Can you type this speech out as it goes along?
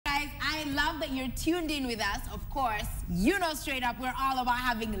love that you're tuned in with us. Of course, you know Straight Up, we're all about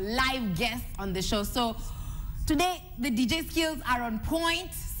having live guests on the show. So today, the DJ skills are on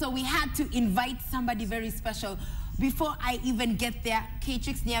point, so we had to invite somebody very special. Before I even get there,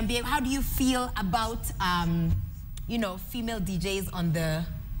 K-Trix Niambie, how do you feel about, you know, female DJs on the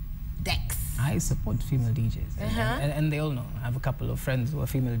decks? I support female DJs, and they all know. I have a couple of friends who are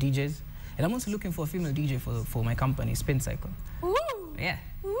female DJs, and I'm also looking for a female DJ for my company, Spin Cycle. Ooh. Yeah.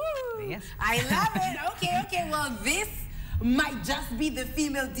 Ooh. Yes. I love it. Okay. Well, this might just be the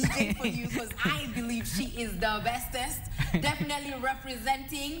female DJ for you, because I believe she is the bestest. Definitely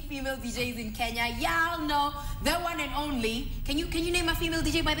representing female DJs in Kenya. Y'all know the one and only. Can you name a female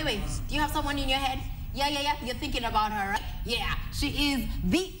DJ, by the way? Do you have someone in your head? Yeah. You're thinking about her, right? Yeah. She is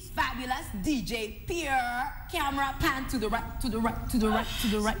the fabulous DJ Pierra. Camera pan to the right, to the right, to the right, to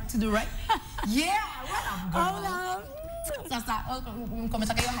the right, to the right. Yeah. What up, girl? Hola.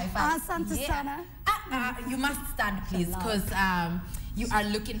 Asante sana. You must stand, please, because you are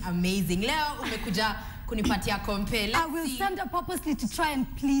looking amazing. Leo umekuja kunipatia kompe. I will stand up purposely to try and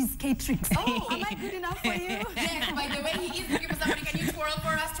please K-Trix. Oh, am I good enough for you? Yes, by the way, he is looking for somebody. Can you twirl for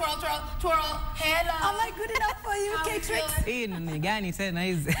us? Twirl, twirl, twirl. Hello. Am I good enough for you, K-Trix? Y'all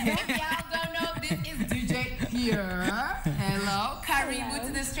don't know, this is DJ Pierra. Hello. Karibu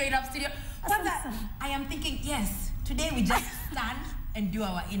to the Straight Up studio. But I am thinking, yes, today we just stand and do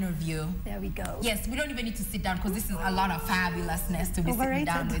our interview. There we go. Yes, we don't even need to sit down, because this is a lot of fabulousness to be sitting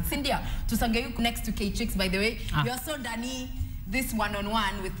down with. Cynthia, to Sangayu next to K-Trix, by the way. You're so Dani, this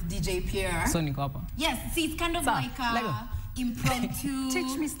one-on-one with DJ Pierra. Sr8-Up. Yes, see, it's kind of like impromptu.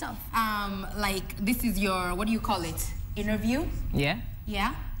 Teach me stuff. Like, this is your, what do you call it? Interview? Yeah.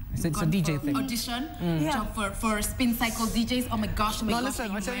 Yeah? It's a DJ thing. Audition for Spin Cycle DJs. Oh my gosh,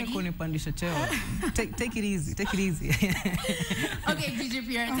 listen, take it easy. Take it easy. Okay, DJ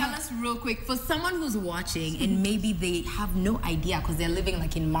Pierra, tell us real quick, for someone who's watching and maybe they have no idea because they're living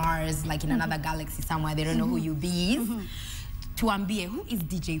like in Mars, like in another galaxy somewhere, they don't know who you be. Tuambie, who is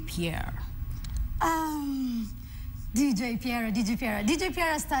DJ Pierra? DJ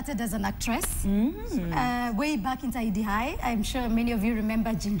Pierra started as an actress way back in Taidi High. I'm sure many of you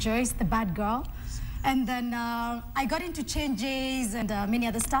remember Jim Joyce, the bad girl. And then I got into changes and many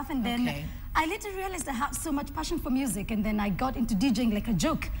other stuff. And then I later realized I have so much passion for music. And then I got into DJing like a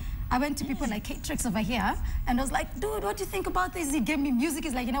joke. I went to people like K-Trix over here. And I was like, dude, what do you think about this? He gave me music.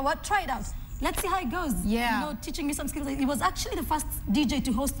 He's like, you know what? Try it out. Let's see how it goes. Yeah. You know, teaching me some skills. He was actually the first DJ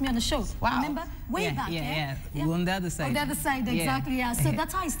to host me on the show. Wow. Remember? Way back. Yeah. On the other side. On the other side, exactly, yeah. So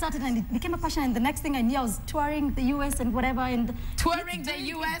that's how I started, and it became a passion. And the next thing I knew, I was touring the US and whatever. And touring the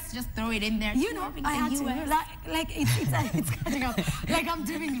US, just throw it in there. You know, I had to. Like it's catching up. Like, I'm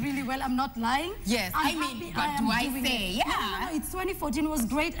doing really well. I'm not lying. Yes, I mean, but do I say, No, it's 2014 was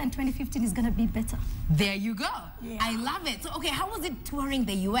great, and 2015 is going to be better. There you go. Yeah. I love it. So, okay, how was it touring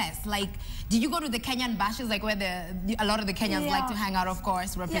the US? Like, did you go to the Kenyan bashes, like where a lot of the Kenyans like to hang out, of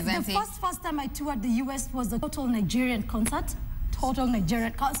course, representing? Yeah, the first time I toured the US was a total Nigerian concert. Total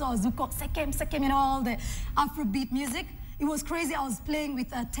Nigerian concert. Zuko, Sekem, you know, all the Afrobeat music. It was crazy. I was playing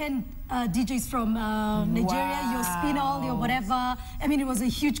with 10 DJs from Nigeria, your Spinal, your whatever. I mean, it was a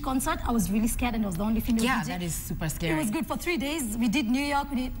huge concert. I was really scared, and I was the only female DJ. Yeah, that is super scary. It was good for 3 days. We did New York,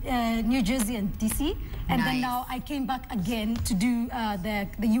 we did New Jersey and DC. And then now I came back again to do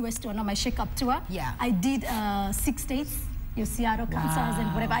the US tour, now my Shake Up tour. Yeah. I did 6 states. Your Seattle, Kansas,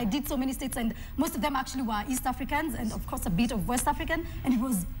 and whatever. I did so many states, and most of them actually were East Africans, and of course a bit of West African, and it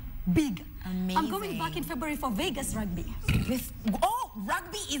was big. Amazing. I'm going back in February for Vegas rugby.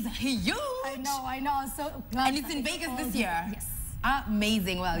 Rugby is huge. I know. So glad. And it's in Vegas this year. Yes.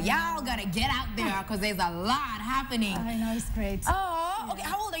 Amazing. Well, y'all gotta get out there because there's a lot happening. I know, it's great. Oh, okay.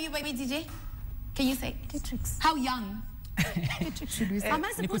 How old are you, baby DJ? Can you say? K-Trix. How young? Am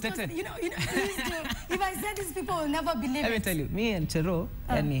I supposed to, you know, if I say this, people will never believe it. Let me tell you, me and Chero,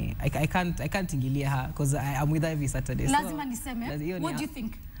 I can't ingilia her because I'm with her every Saturday. Lazima niseme. What do you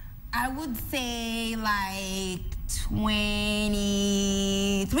think? I would say like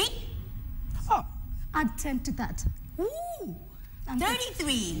 23. Oh, add 10 to that. Ooh.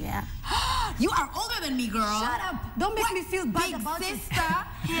 33. Yeah. You are older than me, girl. Shut up. Don't make me feel bad about it. Big sister.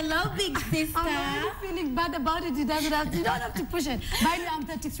 Hello, big sister. I'm already feeling bad about it. You don't have to push it. By the way, I'm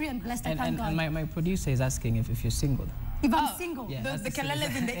 33 and blessed. And my producer is asking if you're single. If I'm single. Yeah, the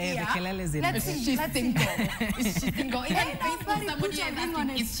keleles in the ear. The keleles in the ear. Is she single? Is she single? Ain't nobody put a ring on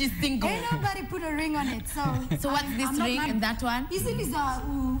it. Is she single? Ain't nobody put a ring on it. So what's this ring and that one? Isn't this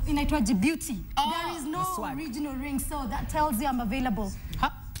inaitwaje beauty? There is no original ring, so that tells you I'm available.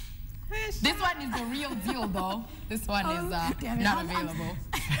 This one is the real deal, though. This one is not available.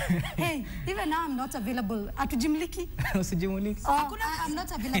 Hey, even now I'm not available. Atujimliki? I'm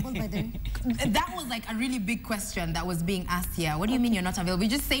not available by then. That was like a really big question that was being asked here. What do you mean you're not available? You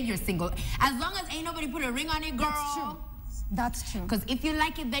just said you're single. As long as ain't nobody put a ring on it, girl. That's true. That's true. Because if you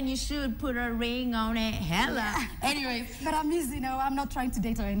like it, then you should put a ring on it. Hella. Yeah. Anyways. But I'm easy, I'm not trying to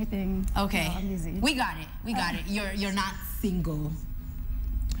date or anything. Okay. No, I'm easy. We got it. We got it. You're not single.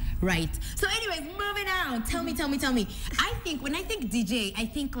 Right. So anyways, moving on. Tell me. I think, when I think DJ, I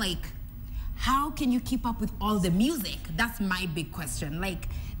think like, how can you keep up with all the music? That's my big question. Like,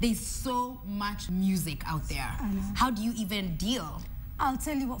 there's so much music out there. I know. How do you even deal? I'll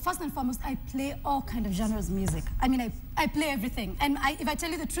tell you what, first and foremost, I play all kind of genres of music. I mean, I play everything. And if I tell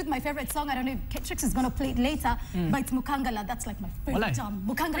you the truth, my favorite song, I don't know if Trix is going to play it later, but it's Mukangala. That's like my favorite song.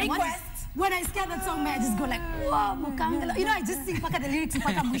 Mukangala. When I scare that song, man, I just go like, wow, Mukangala. I just sing paka the lyrics,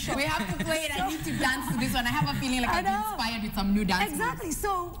 paka musho. We have to play it. I need to dance to this one. I have a feeling like I've been inspired with some new dance Exactly. moves.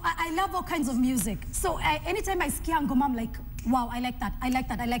 So I love all kinds of music. So anytime I scare Ngoma, I'm like, wow, I like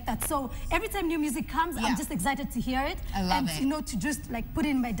that. So every time new music comes, I'm just excited to hear it. I love it. And, to just like put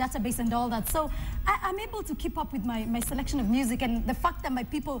in my database and all that. So I'm able to keep up with my selection of music, and the fact that my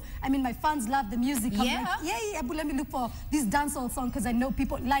fans love the music. I'm like, yeah, but let me look for this dancehall song, because I know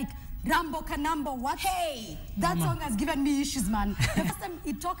people like Rambo Kanambo, what? Hey! That song has given me issues, man. The first time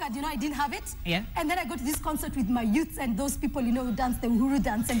it took, I didn't have it. Yeah. And then I go to this concert with my youths and those people, who dance the Uhuru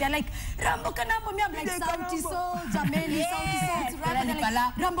dance. And they're like, Rambo Kanambo. Me, I'm like, Sauti Soul, Jameli, Sauti Soul. They're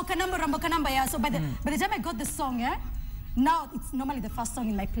like, Rambo Kanambo, yeah. So by the time I got the song, now it's normally the first song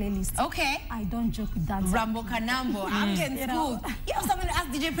in my playlist. Okay. I don't joke with dance. Rambo Kanambo. I'm getting schooled. Someone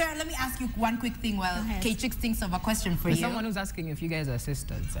asked DJ Pierra. Let me ask you one quick thing while K-Chicks thinks of a question for you. Someone who's asking if you guys are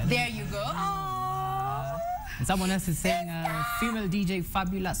sisters. There you go. And someone else is saying, female DJ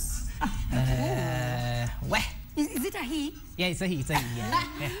fabulous. Where? Is it a he? Yeah, it's a he. Yeah.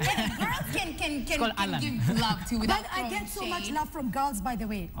 Girls can give love too without But I get so much love from girls, by the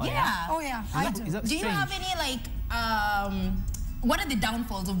way. Oh, yeah. Oh yeah, I do. Do you have any what are the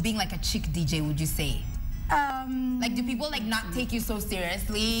downfalls of being like a chick DJ, would you say? Like, do people not take you so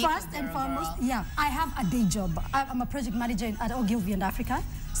seriously? First and foremost, yeah, I have a day job. I'm a project manager at Ogilvy in Africa.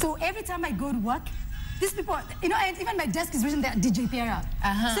 So every time I go to work, these people, and even my desk is written there, DJ Pierra.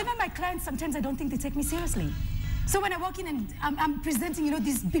 So even my clients, sometimes I don't think they take me seriously. So when I walk in and I'm presenting,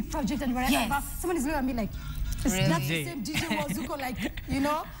 this big project and whatever, someone is looking at me like, really? That's the same DJ Wazuko,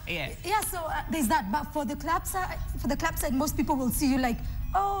 Yeah. Yeah, so there's that. But for the club side, most people will see you like,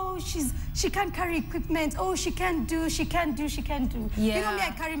 oh, she can't carry equipment. Oh, she can't do. Yeah. Me,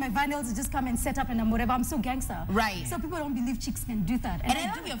 I carry my vinyls, just come and set up and whatever. I'm so gangster. Right. So people don't believe chicks can do that. And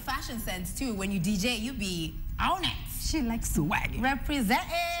I love your fashion sense too. When you DJ, you be on it. She likes swag. Represent.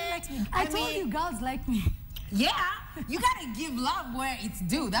 She likes me. I told you, girls like me. Yeah, you gotta give love where it's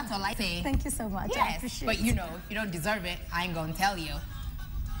due. That's all I say. Thank you so much. Yes, I appreciate but it. if you don't deserve it, I ain't gonna tell you.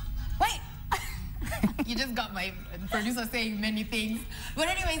 Wait, you just got my producer saying many things. But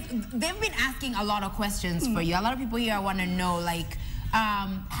anyways, they've been asking a lot of questions for you. A lot of people here want to know,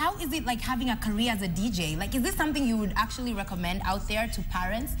 how is it like having a career as a DJ? Like, is this something you would actually recommend out there to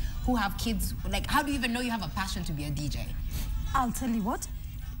parents who have kids? Like, how do you even know you have a passion to be a DJ? I'll tell you what,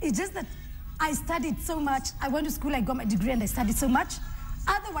 it's just that I studied so much. I went to school, I got my degree, and I studied so much.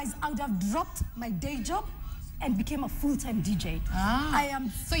 Otherwise, I would have dropped my day job and became a full-time DJ.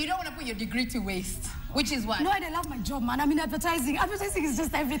 So you don't want to put your degree to waste, which is what? No, and I love my job, man. I mean, advertising. Advertising is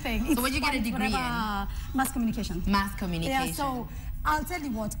just everything. So what did you get a degree in? Mass communication. Mass communication. Yeah, so I'll tell you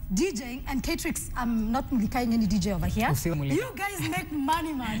what, DJing and K-Trix, I'm not really carrying any DJ over here. You guys make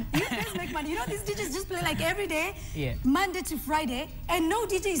money, man. You guys make money. These DJs just play like every day, Monday to Friday, and no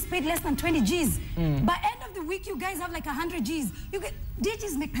DJ is paid less than 20 G's. By end of the week, you guys have like 100 G's.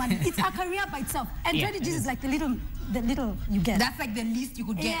 DJs make money. It's a career by itself. And 20 G's is like the little you get. That's like the least you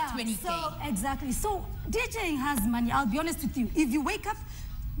could get, 20K. So, exactly. So DJing has money. I'll be honest with you. If you wake up,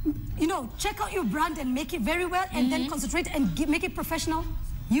 check out your brand and make it very well, and then concentrate and make it professional,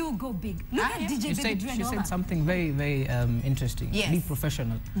 you will go big. Look at DJ Baby Dre. She said something very, very interesting. Yes. Be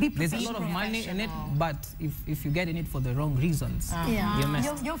professional. There's a lot of money in it, but if you get in it for the wrong reasons, you're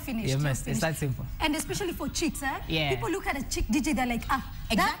messed. You're finished. You're messed. It's that simple. And especially for chicks, people look at a chick DJ, they're like,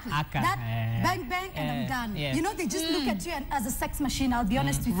 exactly. that bang, bang, and I'm done. They just look at you as a sex machine, I'll be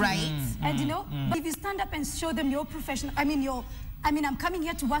honest with you. Right. And but if you stand up and show them your professional, I'm coming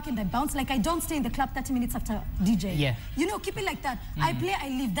here to work and I bounce. Like, I don't stay in the club 30 minutes after DJ. Yeah. Keep it like that. I play, I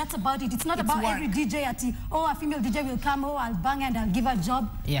leave. That's about it. It's not about every DJ a female DJ will come, I'll bang and I'll give her a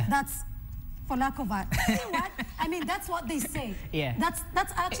job. Yeah. That's for lack of a... See what? I mean, that's what they say. Yeah.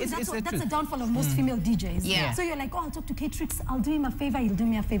 That's a downfall of most female DJs. Yeah. So you're like, oh, I'll talk to K-Trix, I'll do him a favor, he'll do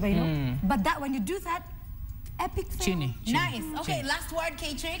me a favor, you know? But that when you do that, epic fail. Chini. Nice. Okay, last word,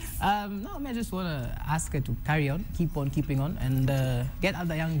 K-Trix. No, I just want to ask her to carry on, keep on keeping on, and get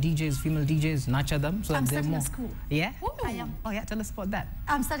other young DJs, female DJs, nurture them so that they're more. I'm starting a school. Yeah? Ooh. I am. Oh yeah, tell us about that.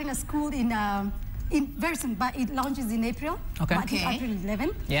 I'm starting a school in very soon, but it launches in April. Okay. April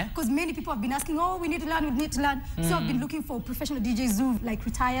 11. Yeah. Because many people have been asking, oh, we need to learn, we need to learn. So I've been looking for professional DJs who've like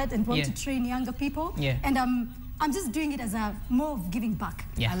retired and want to train younger people. Yeah. And I'm just doing it as a more of giving back.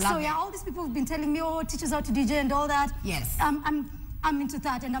 Yeah. I love it. All these people have been telling me, oh, teach us how to DJ and all that. Yes. I'm into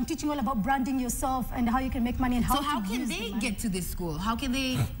that, and I'm teaching all about branding yourself and how you can make money and how. So how can they get to this school? How can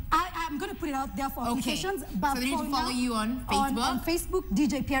they? I'm going to put it out there for applications. But so they need to follow you on Facebook. On Facebook,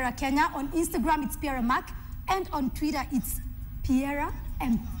 DJ Pierra Kenya. On Instagram, it's Pierra Mac, and on Twitter, it's Pierra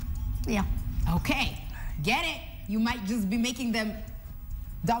M. Yeah. Okay, get it. You might just be making them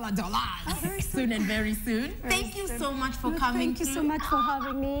dollars soon and very soon. Thank you so much for coming. Thank you so much for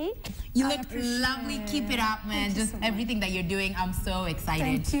having me. You look lovely. Keep it up, man. Just everything that you're doing, I'm so excited.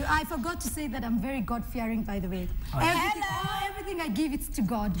 Thank you. I forgot to say that I'm very God-fearing, by the way. Everything I give, it's to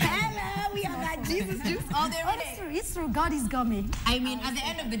God. Hello, we are that Jesus juice all day. It's true. God is got me. I mean, at the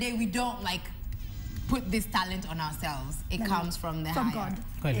end of the day, we don't like put this talent on ourselves. It comes from the higher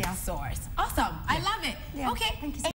God. source. Awesome. I love it. Yeah. Okay. Thank you so much.